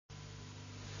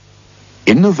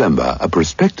In November, a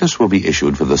prospectus will be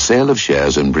issued for the sale of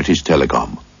shares in British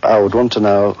Telecom. I would want to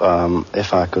know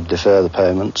if I could defer the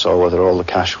payments or whether all the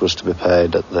cash was to be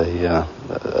paid at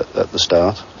the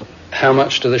start. How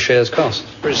much do the shares cost?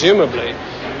 Presumably,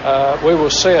 we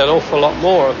will see an awful lot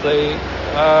more of the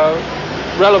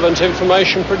relevant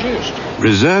information produced.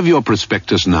 Reserve your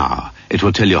prospectus now. It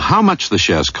will tell you how much the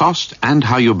shares cost and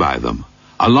how you buy them,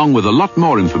 along with a lot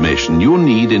more information you'll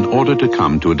need in order to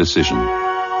come to a decision.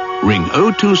 Ring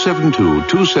 0272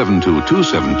 272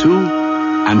 272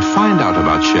 and find out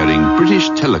about sharing British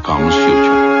Telecom's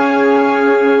future.